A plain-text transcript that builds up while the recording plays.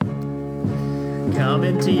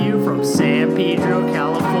Coming to you from San Pedro,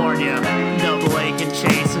 California, the Blake and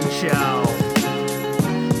Chasen Show.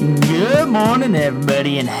 Good morning,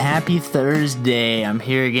 everybody, and happy Thursday. I'm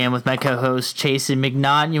here again with my co-host, Chasen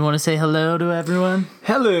McNaught. You want to say hello to everyone?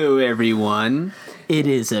 Hello, everyone. It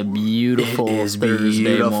is a beautiful Thursday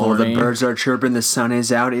beautiful. morning. The birds are chirping. The sun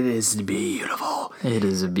is out. It is beautiful. It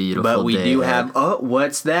is a beautiful But we day. do have... Oh,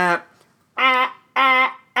 what's that?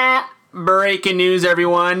 Breaking news,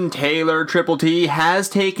 everyone. Taylor Triple T has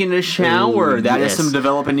taken a shower. Ooh, That is yes. some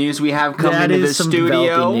developing news we have coming That into the is some studio.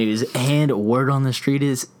 developing news. And word on the street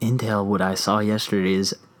is, intel, what I saw yesterday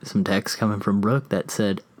is some text coming from Brooke that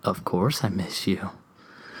said, "Of course I miss you."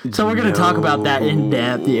 So we're going to talk about that in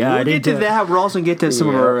depth. Yeah, We'll get to that. We're also going to get to some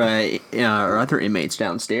of our other inmates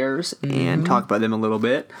downstairs and talk about them a little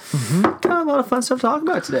bit. Got a lot of fun stuff to talk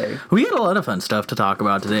about today. We had a lot of fun stuff to talk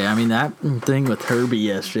about today. I mean, that thing with Herbie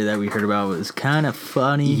yesterday that we heard about was kind of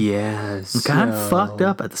funny. Yes. Kind of fucked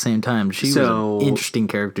up at the same time. She was an interesting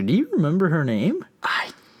character. Do you remember her name?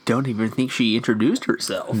 I don't even think she introduced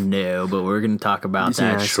herself. No, but we're going to talk about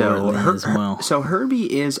that shortly as well. So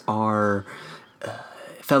Herbie is our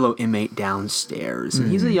fellow inmate downstairs. And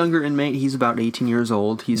he's a younger inmate. He's about 18 years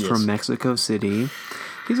old. He's from Mexico City.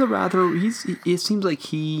 It seems like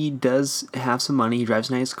he does have some money. He drives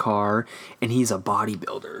a nice car, and he's a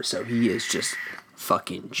bodybuilder. So he is just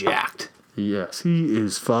fucking jacked. Yes, he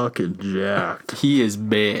is fucking jacked. He is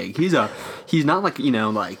big. He's not like,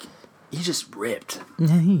 he's just ripped.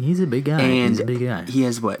 Yeah, he's a big guy. And he's a big guy. he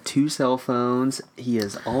has, 2 cell phones. He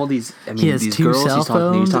has all these, He has these 2 girls. cell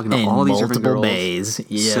phones He's talking to and all these different multiple girls. bays.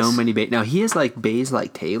 Yes. So many bays. Now, he has, bays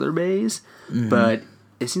like Taylor bays, but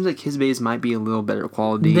it seems like his bays might be a little better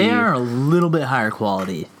quality. They are a little bit higher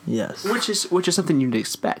quality, yes. Which is something you'd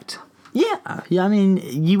expect. Yeah, I mean,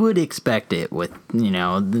 you would expect it with,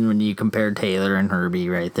 when you compare Taylor and Herbie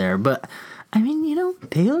right there. But, I mean,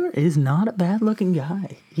 Taylor is not a bad-looking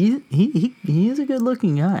guy. He is a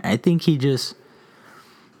good-looking guy. I think he just,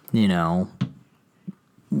 what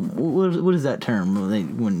is that term?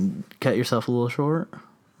 When you cut yourself a little short?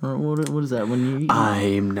 Or what is that? When you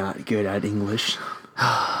I'm not good at English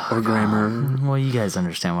or grammar. Well, you guys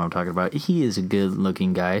understand what I'm talking about. He is a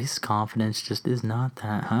good-looking guy. His confidence just is not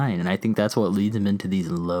that high, and I think that's what leads him into these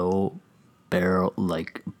low barrel,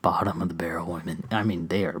 bottom-of-the-barrel women. I mean,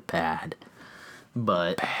 they are bad.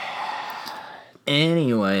 But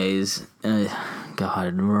anyways,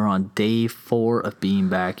 God, we're on day 4 of being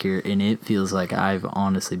back here, and it feels like I've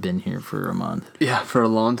honestly been here for a month. Yeah, for a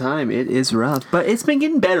long time. It is rough. But it's been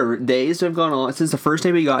getting better. Days have gone on. Since the first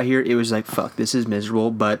day we got here, it was like, fuck, this is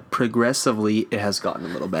miserable. But progressively, it has gotten a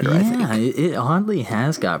little better, I think. Yeah, it oddly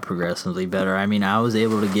has got progressively better. I mean, I was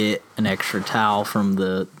able to get an extra towel from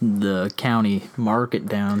the county market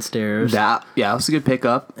downstairs. That was a good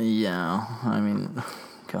pickup. Yeah, I mean,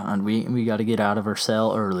 God, we got to get out of our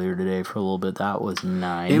cell earlier today for a little bit. That was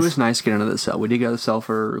nice. It was nice getting out of the cell. We did get out of the cell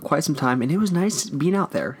for quite some time, and it was nice being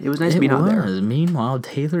out there. It was nice being out there. Meanwhile,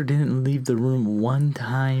 Taylor didn't leave the room one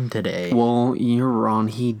time today. Well, you're wrong.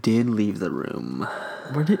 He did leave the room.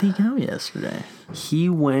 Where did he go yesterday?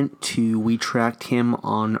 We tracked him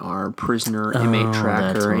on our prisoner inmate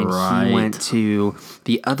tracker, and right. he went to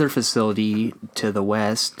the other facility to the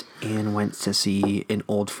west and went to see an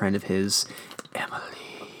old friend of his, Emily.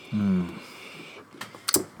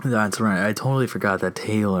 That's right. I totally forgot that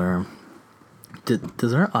Taylor.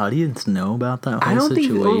 Does our audience know about that whole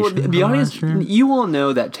situation? The audience, you all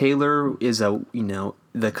know that Taylor is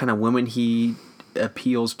the kind of woman he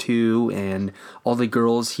appeals to, and all the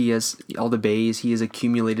girls he has, all the bays he has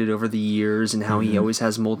accumulated over the years, and how he always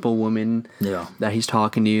has multiple women that he's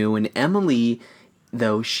talking to. And Emily,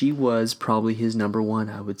 though, she was probably his number one,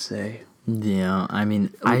 I would say. Yeah, I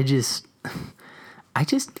mean, I just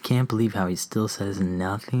can't believe how he still says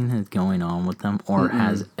nothing is going on with them or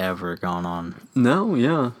has ever gone on. No,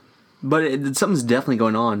 yeah. But something's definitely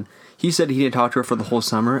going on. He said he didn't talk to her for the whole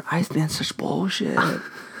summer. I think that's such bullshit.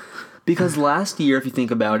 Because last year, if you think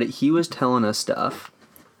about it, he was telling us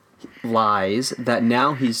lies, that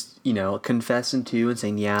now he's, confessing to and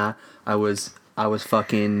saying, yeah, I was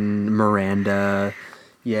fucking Miranda.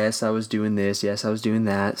 Yes, I was doing this. Yes, I was doing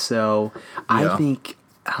that. So I think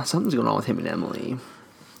something's going on with him and Emily.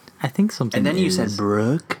 I think something. And then you said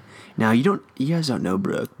Brooke. Now you guys don't know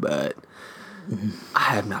Brooke, but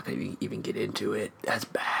I'm not going to even get into it. That's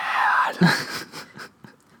bad.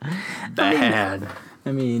 Bad.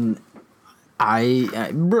 I mean,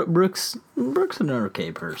 Brooke's an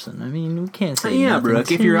okay person. I mean, we can't say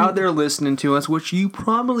Brooke, if you're out there listening to us, which you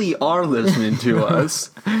probably are listening to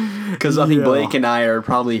us, Because I think Blake and I are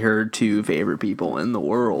probably her two favorite people in the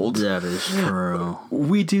world. That is true.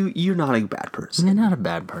 You're not a bad person. You're not a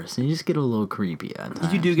bad person. You just get a little creepy at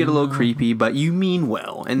times. You do get a little creepy, but you mean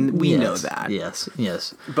well, and we know that.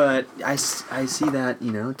 Yes. But I see that,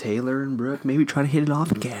 Taylor and Brooke maybe trying to hit it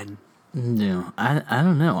off again. No, I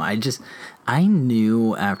don't know. I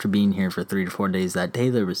knew after being here for 3 to 4 days that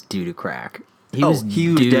Taylor was due to crack. He was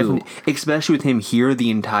definitely, especially with him here the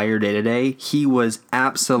entire day today, he was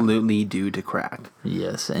absolutely due to crack.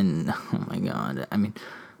 Yes, and oh my god. I mean,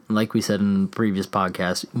 like we said in the previous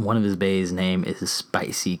podcast, one of his bae's name is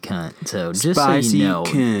Spicy Cunt. So just Spicy so you know,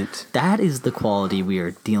 Cunt. that is the quality we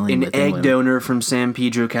are dealing with. An egg donor from San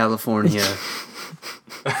Pedro, California.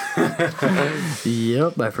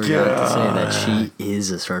 Yep, I forgot to say that she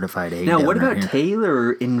is a certified egg donor. Now, what about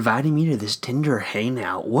Taylor inviting me to this Tinder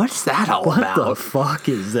hangout? What's that all about? What the fuck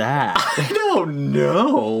is that? I don't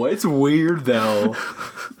know. It's weird, though.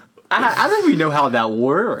 I don't even know how that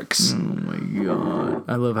works. Oh my god.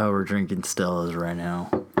 I love how we're drinking Stella's right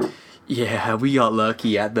now. Yeah, we got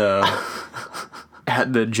lucky at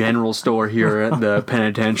the general store here at the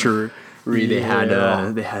penitentiary. They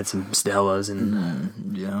had some Stellas and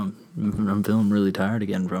I'm feeling really tired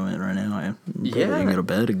again from it right now. I'm going to go to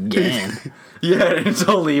bed again. Yeah, it's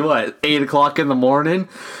only 8 o'clock in the morning.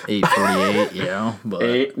 8:48, yeah. But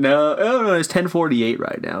it's 10:48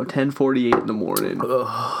 right now. 10:48 in the morning.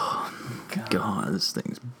 Oh, God, this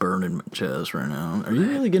thing's burning my chest right now. Are you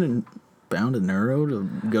really getting bound to neuro to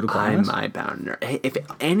go to class? I'm bound neuro. Hey, if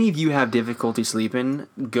any of you have difficulty sleeping,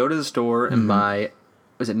 go to the store and buy.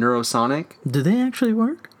 Was it Neurosonic? Do they actually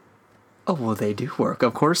work? Oh, well, they do work.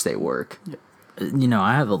 Of course they work.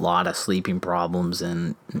 I have a lot of sleeping problems,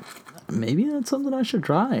 and maybe that's something I should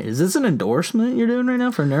try. Is this an endorsement you're doing right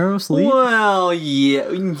now for NeuroSleep? Well, yeah.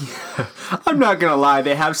 I'm not going to lie.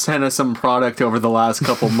 They have sent us some product over the last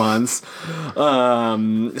couple months.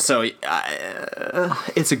 So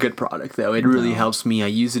it's a good product, though. It really helps me. I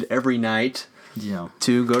use it every night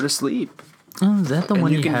to go to sleep. Oh, is that the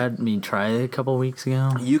one you had me try a couple weeks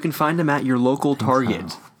ago? You can find them at your local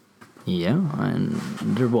Target. So. Yeah, and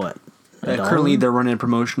they're what? Currently, they're running a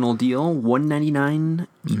promotional deal, $1.99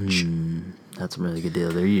 each. That's a really good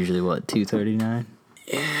deal. They're usually what, $2.39?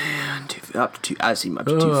 Yeah, up to I see them up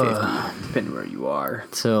to $2.50, depending where you are.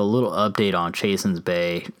 So a little update on Chasen's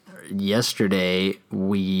Bay. Yesterday,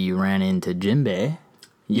 we ran into Jinbei.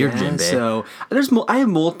 Your Jinbei. So I have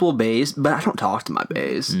multiple bays, but I don't talk to my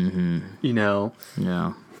bays. Mm-hmm.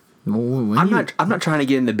 Yeah. Well, I'm not trying to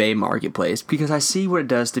get in the bay marketplace because I see what it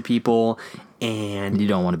does to people, and you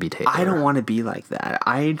don't want to be Taylor. I don't want to be like that.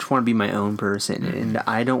 I just want to be my own person, and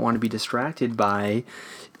I don't want to be distracted by,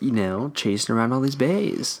 chasing around all these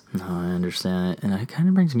bays. No, I understand it, and it kind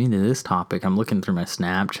of brings me to this topic. I'm looking through my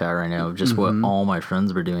Snapchat right now of just what all my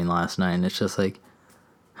friends were doing last night, and it's just like,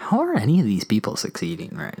 how are any of these people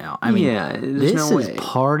succeeding right now? I mean, this is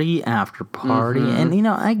party after party. And,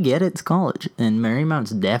 I get it's college. And Marymount's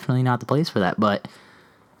definitely not the place for that. But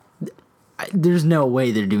there's no way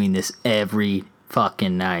they're doing this every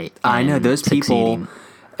fucking night. I know those people.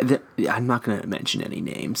 I'm not going to mention any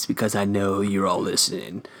names because I know you're all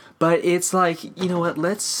listening. But it's like, you know what?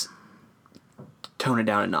 Let's tone it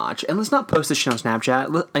down a notch, and let's not post this shit on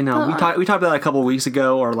Snapchat. I know we talked about that a couple of weeks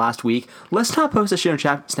ago or last week. Let's not post this shit on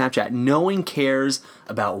Snapchat. No one cares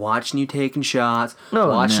about watching you taking shots,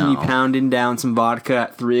 you pounding down some vodka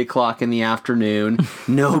at 3 o'clock in the afternoon.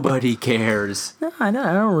 Nobody cares. No, I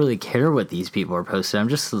don't really care what these people are posting. I'm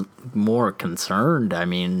just more concerned. I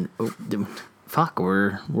mean, fuck,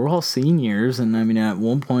 we're all seniors, and I mean, at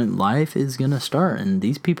one point, life is gonna start, and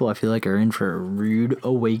these people, I feel like, are in for a rude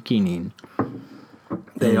awakening.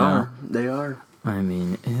 They are. I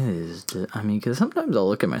mean, it is. Because sometimes I'll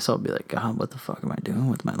look at myself and be like, God, what the fuck am I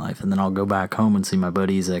doing with my life? And then I'll go back home and see my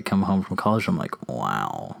buddies that come home from college. I'm like,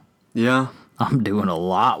 wow. Yeah. I'm doing a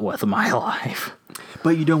lot with my life.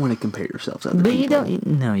 But you don't want to compare yourself to other people.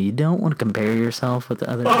 You don't want to compare yourself with the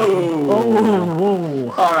other people.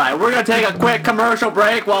 Oh. All right, we're going to take a quick commercial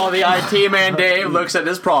break while the IT man Dave looks at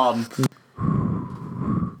this problem.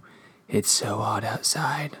 It's so hot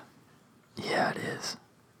outside. Yeah, it is.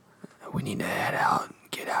 We need to head out.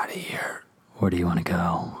 Get out of here. Where do you want to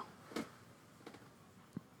go?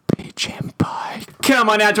 Beach and bike. Come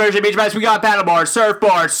on down to our beach bikes. We got paddleboards,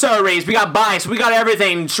 surfboards, surreys. We got bikes. We got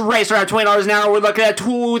everything. Race around $20 an hour. We're looking at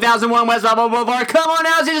 2001 West Buffalo Boulevard. Come on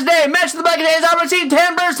out, see today. Mention the bucket days. I'll receive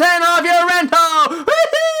 10% off your rental.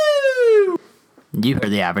 Woohoo! You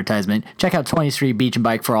heard the advertisement. Check out 20th Street Beach and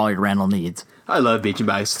Bike for all your rental needs. I love Beach and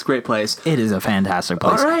Bikes. It's a great place. It is a fantastic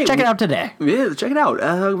place. All right. Check it out today. Yeah, check it out.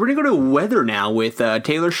 We're going to go to weather now with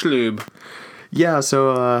Taylor Schlube. Yeah,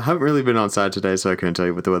 so I haven't really been outside today, so I couldn't tell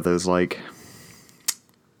you what the weather's like.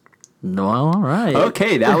 Well, all right.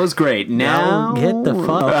 Okay, that was great. Now get the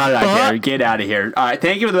fuck out of Get out of here. All right,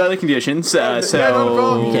 thank you for the weather conditions.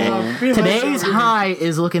 Okay. Today's high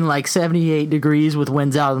is looking like 78 degrees with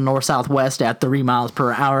winds out of the north-southwest at 3 miles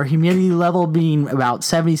per hour. Humidity level being about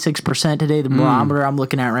 76% today. The barometer I'm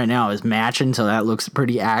looking at right now is matching, so that looks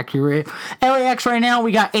pretty accurate. LAX right now,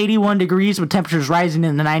 we got 81 degrees with temperatures rising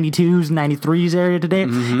in the 92s and 93s area today.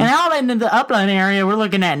 And out in the upland area, we're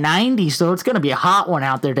looking at 90, so it's going to be a hot one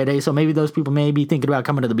out there today. So maybe those people may be thinking about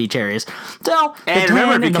coming to the beach areas. So And the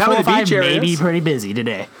remember, 10 if you and the come to the 45 beach may be areas- pretty busy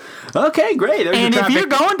today. Okay, great. There's And your if you're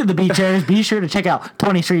traffic. going to the beach areas, be sure to check out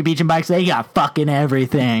 20th Street Beach and Bikes. They got fucking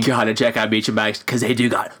everything. Gotta check out Beach and Bikes because they do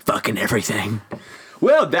got fucking everything.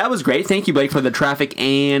 Well, that was great. Thank you, Blake, for the traffic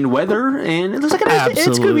and weather. And it looks like a nice day.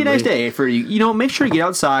 It's going to be a nice day for you. You know, make sure you get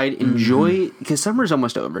outside, enjoy, because summer's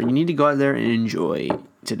almost over. You need to go out there and enjoy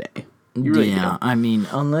today. You really do. I mean,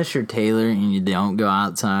 unless you're Taylor and you don't go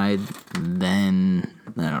outside, then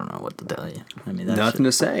I don't know what to tell you. I mean, that's Nothing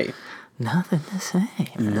to say. Nothing to say.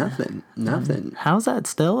 Man. Nothing. How's that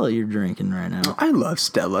Stella you're drinking right now? I love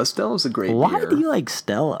Stella. Stella's a great Why beer. do you like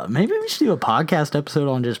Stella? Maybe we should do a podcast episode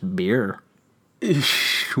on just beer.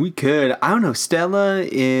 We could. I don't know. Stella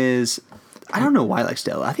is... I don't know why I like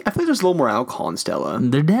Stella. I feel like there's a little more alcohol in Stella.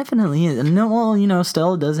 There definitely is. No, well,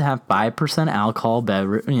 Stella does have 5% alcohol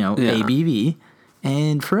beverage, Yeah. ABV.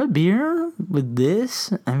 And for a beer with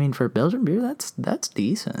this, I mean, for a Belgian beer, that's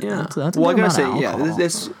decent. Yeah. That's a Well, I good gotta say, amount of yeah,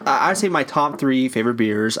 alcohol. I'd say my top 3 favorite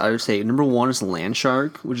beers. I would say number 1 is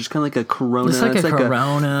Landshark, which is kind of like a Corona. It's like a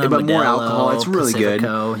Corona, but more Modelo, alcohol. It's really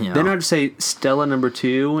Pacifico, good. you know. Then I'd say Stella number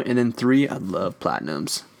 2, and then 3, I love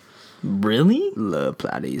Platinums. Really? Love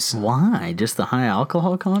Platties. Why? Just the high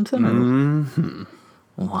alcohol content? Mm-hmm.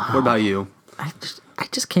 Wow. What about you? I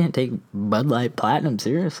just can't take Bud Light Platinum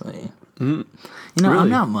seriously. Mm. I'm Really?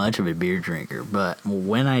 not much of a beer drinker, but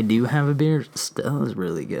when I do have a beer, Stella's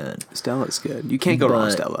really good. Stella's good. You can't go wrong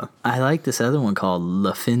with But Stella. I like this other one called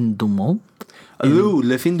Le Fin du Monde. Ooh,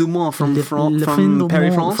 Le Fin du Monde from Le Fin du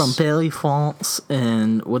Paris, Monde France. from Paris, France.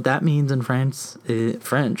 And what that means in French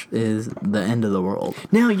is the end of the world.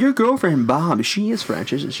 Now, your girlfriend, Bob, she is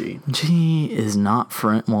French, isn't she? She is not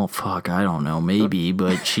French. Well, fuck, I don't know. Maybe,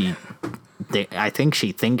 but I think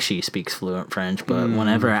she thinks she speaks fluent French, but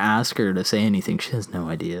whenever I ask her to say anything, she has no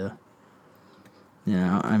idea.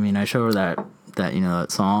 I mean, I show her that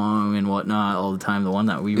song and whatnot all the time, the one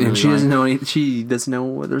that we really And she like. doesn't know. She doesn't know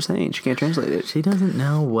what they're saying. She can't translate it. She doesn't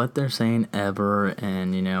know what they're saying ever,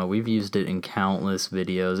 and we've used it in countless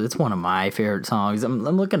videos. It's one of my favorite songs. I'm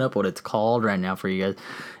looking up what it's called right now for you guys.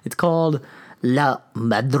 It's called La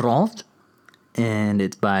Madrante, and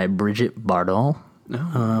it's by Brigitte Bardot. I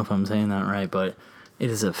don't know if I'm saying that right, but it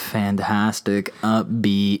is a fantastic,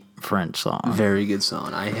 upbeat French song. Very good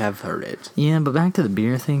song. I have heard it. Yeah, but back to the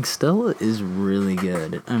beer thing, Stella is really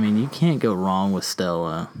good. I mean, you can't go wrong with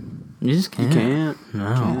Stella. You just can't. You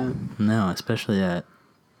can't. No, especially at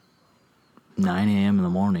 9 a.m. in the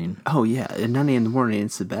morning. Oh yeah, at 9 a.m. in the morning,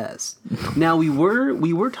 it's the best. Now we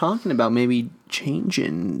were talking about maybe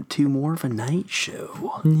changing to more of a night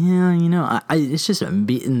show. Yeah, it's just a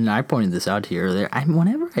beat, and I pointed this out to you earlier.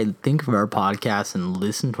 Whenever I think of our podcast and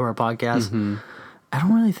listen to our podcast, I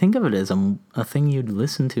don't really think of it as a thing you'd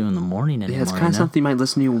listen to in the morning anymore. Yeah, it's kind of something you might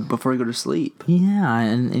listen to before you go to sleep. Yeah,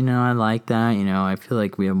 and I like that. I feel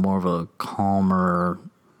like we have more of a calmer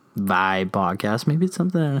vibe podcast. Maybe it's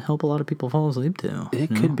something that'll help a lot of people fall asleep to.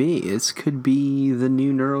 It could be. It could be the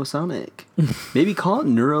new Neurosonic. Maybe call it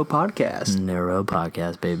Neuro Podcast. Neuro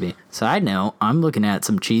podcast, baby. Side note, I'm looking at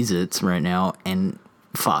some Cheez-Its right now, and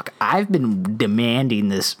fuck, I've been demanding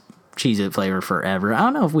this Cheez-It flavor forever. I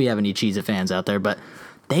don't know if we have any Cheez-It fans out there, but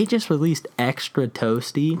they just released Extra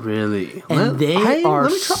Toasty. Really? And they are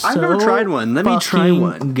I've never tried one. Let me try fucking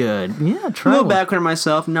one. Good. Yeah, try A little one. background on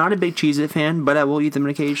myself. Not a big Cheez-It fan, but I will eat them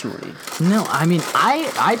occasionally. No, I mean,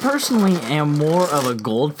 I personally am more of a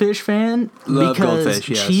Goldfish fan. Love because Goldfish,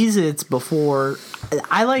 yes. Cheez-Its before,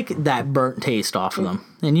 I like that burnt taste off of them.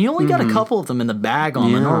 And you only got a couple of them in the bag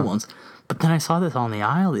on the normal ones. But then I saw this on the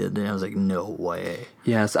aisle the other day. I was like, no way.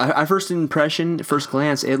 Yes, I first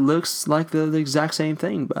glance, it looks like the exact same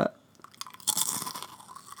thing, but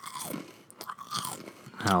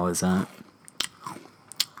How is that?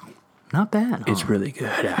 Not bad. it's really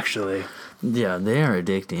good, actually. Yeah, they are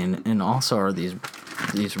addicting. And also are these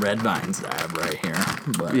red vines that I have right here.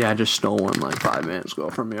 But Yeah, I just stole one like 5 minutes ago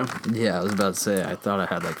from you. yeah, I was about to say, I thought I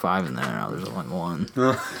had like 5 in there. Now there's only 1.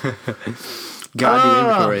 Gotta do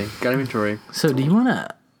inventory. Got inventory. So do you want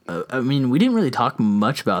to I mean, we didn't really talk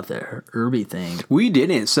much about the Irby thing. We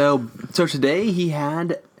didn't. So today he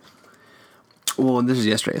had. Well, this is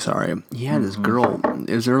yesterday. Sorry, he had this girl.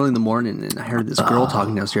 It was early in the morning, and I heard this girl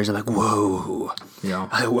talking downstairs. I'm like, whoa, Yeah.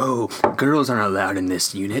 whoa, girls aren't allowed in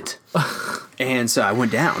this unit. And so I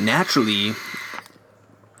went down. Naturally,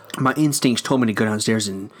 my instincts told me to go downstairs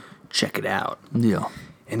and check it out. Yeah.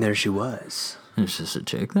 And there she was. It's just a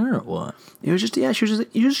chick there or what? It was just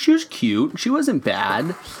she was cute. She wasn't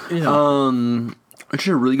bad. Yeah. She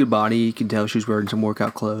had a really good body. You can tell she was wearing some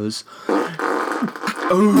workout clothes.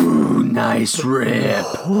 Oh, nice rip.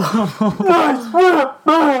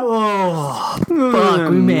 Fuck,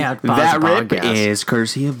 we may have to pause That the rip podcast. is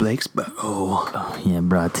courtesy of Blake's Bow. Oh, yeah,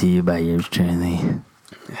 brought to you by yours truly.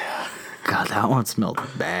 God, that one smelled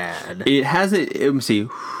bad. It hasn't. Let me see.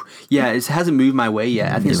 Yeah, it hasn't moved my way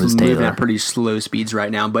yet. I think It it's was moving Taylor. at pretty slow speeds right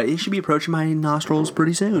now, but it should be approaching my nostrils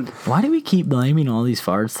pretty soon. Why do we keep blaming all these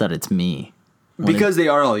farts that it's me? Because they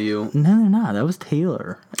are all you. No, they're not. That was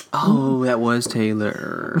Taylor. Oh, that was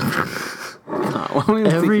Taylor. Why would we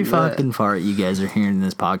Every think that? fucking fart you guys are hearing in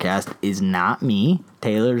this podcast is not me.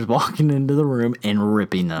 Taylor's walking into the room and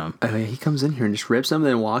ripping them. Oh, yeah, he comes in here and just rips them,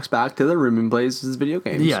 then walks back to the room and plays his video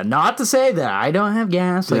games. Yeah, not to say that I don't have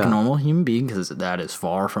gas like Yeah. a normal human being, because that is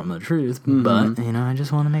far from the truth. But, I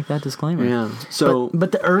just want to make that disclaimer. Yeah. So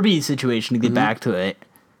But the Irby situation, to get back to it,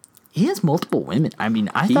 he has multiple women. I mean,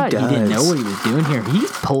 I thought he didn't know does. what he was doing here.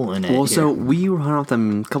 He's pulling it. Well, here. so we were hung out with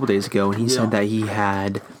him a couple days ago, and he Yeah. said that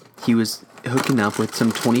he was hooking up with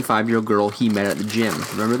some 25-year-old girl he met at the gym.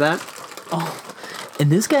 Remember that? And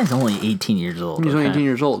this guy's only 18 years old. He's only okay? 18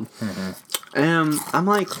 years old. And I'm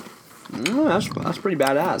like, oh, that's pretty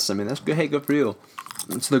badass. I mean, that's good. Hey, good for you.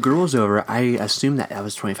 And so the girl was over. I assumed that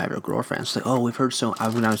was 25-year-old girlfriend. She's like, oh, we've heard so. I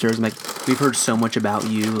went downstairs. I'm like, we've heard so much about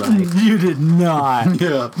you. Like, You did not.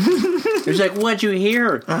 yeah. She's like, what'd you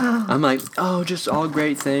hear? I'm like, oh, just all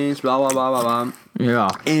great things. Blah blah blah blah blah. Yeah.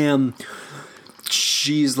 And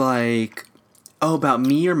she's like, oh, about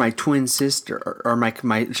me or my twin sister, or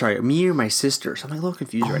me or my sister. So I'm like a little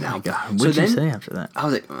confused right now. Oh my God. So What'd you then say after that? I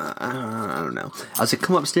was like, I don't know. I was like,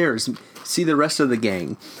 come upstairs, see the rest of the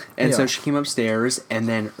gang. And so Yeah. she came upstairs, and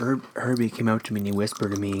then Herbie came up to me and he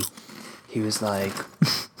whispered to me. He was like,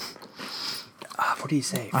 what did he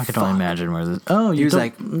say? I could only imagine where this. Oh, He you was told,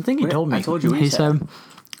 like, I think he "What? told me. I told you what he He said." said,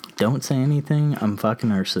 "Don't say anything. I'm fucking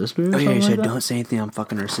her sister." Oh yeah, he said, like don't say anything. I'm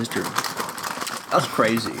fucking her sister. That's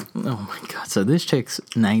crazy. Oh my God. So this chick's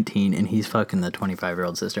 19 and he's fucking the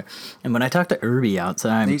 25-year-old sister. And when I talked to Irby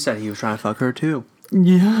outside, He said he was trying to fuck her too.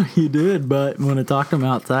 yeah, he did. But when I talked to him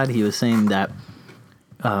outside, he was saying that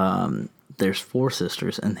there's 4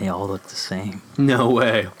 sisters and they all look the same. No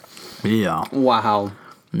way. Yeah. Wow.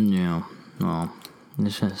 Yeah. Well,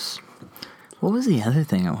 it's just. What was the other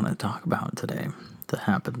thing I want to talk about today that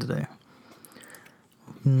happened today?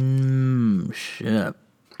 Shit.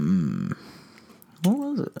 What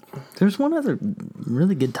was it? There's one other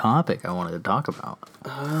really good topic I wanted to talk about. I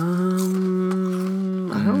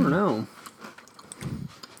don't know.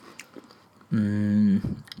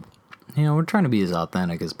 We're trying to be as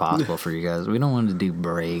authentic as possible for you guys. We don't want to do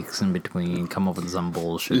breaks in between, come up with some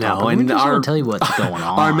bullshit. No, topic. We and just our- want to tell you what's going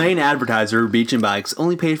on. Our main advertiser, Beach and Bikes,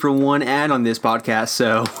 only paid for one ad on this podcast,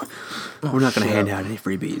 so we're not going to shit. hand out any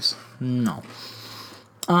freebies. No.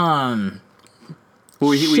 Well,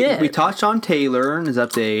 we Shit. touched on Taylor and his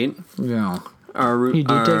update. Yeah. He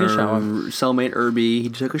did take a shower. Cellmate Irby, he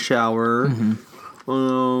took a shower. Mm-hmm.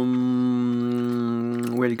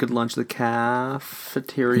 We had a good lunch at the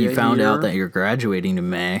cafeteria. You found here. out that you're graduating in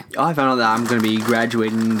May. Oh, I found out that I'm going to be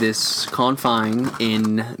graduating this confine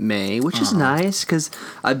in May, which is nice because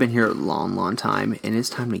I've been here a long, long time, and it's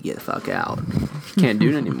time to get the fuck out. Can't do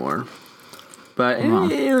it anymore. But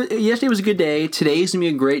yesterday was a good day. Today's going to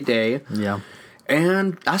be a great day. Yeah.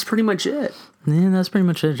 And that's pretty much it. Yeah, that's pretty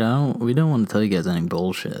much it. We don't want to tell you guys any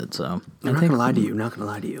bullshit, so I'm not going to lie to you. I'm not going to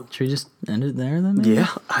lie to you. Should we just end it there then? Maybe? Yeah,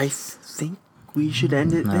 I think we should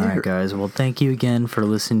end it All there. right, guys. Well, thank you again for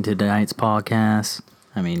listening to tonight's podcast.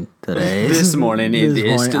 I mean, today. This morning. It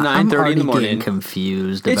is to 9:30 in the I'm already morning. getting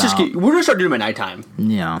confused It's about. just we're going to start doing it at nighttime.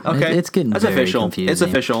 Yeah. Okay. It's getting That's very official. confusing. It's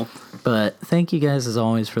official. But thank you guys as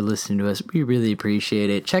always for listening to us. We really appreciate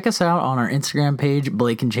it. Check us out on our Instagram page,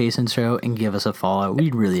 Blake and Jason Show, and give us a follow.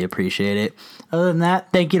 We'd really appreciate it. Other than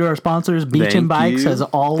that, thank you to our sponsors, Beach and Bikes, as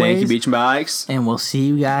always. Thank you, Beach and Bikes. And we'll see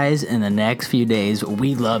you guys in the next few days.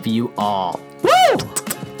 We love you all. Woo!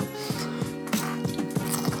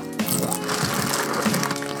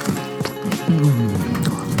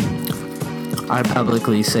 I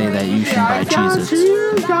publicly say that you should buy Cheez-Its.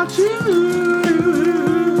 Got you.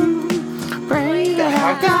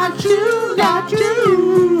 Got you.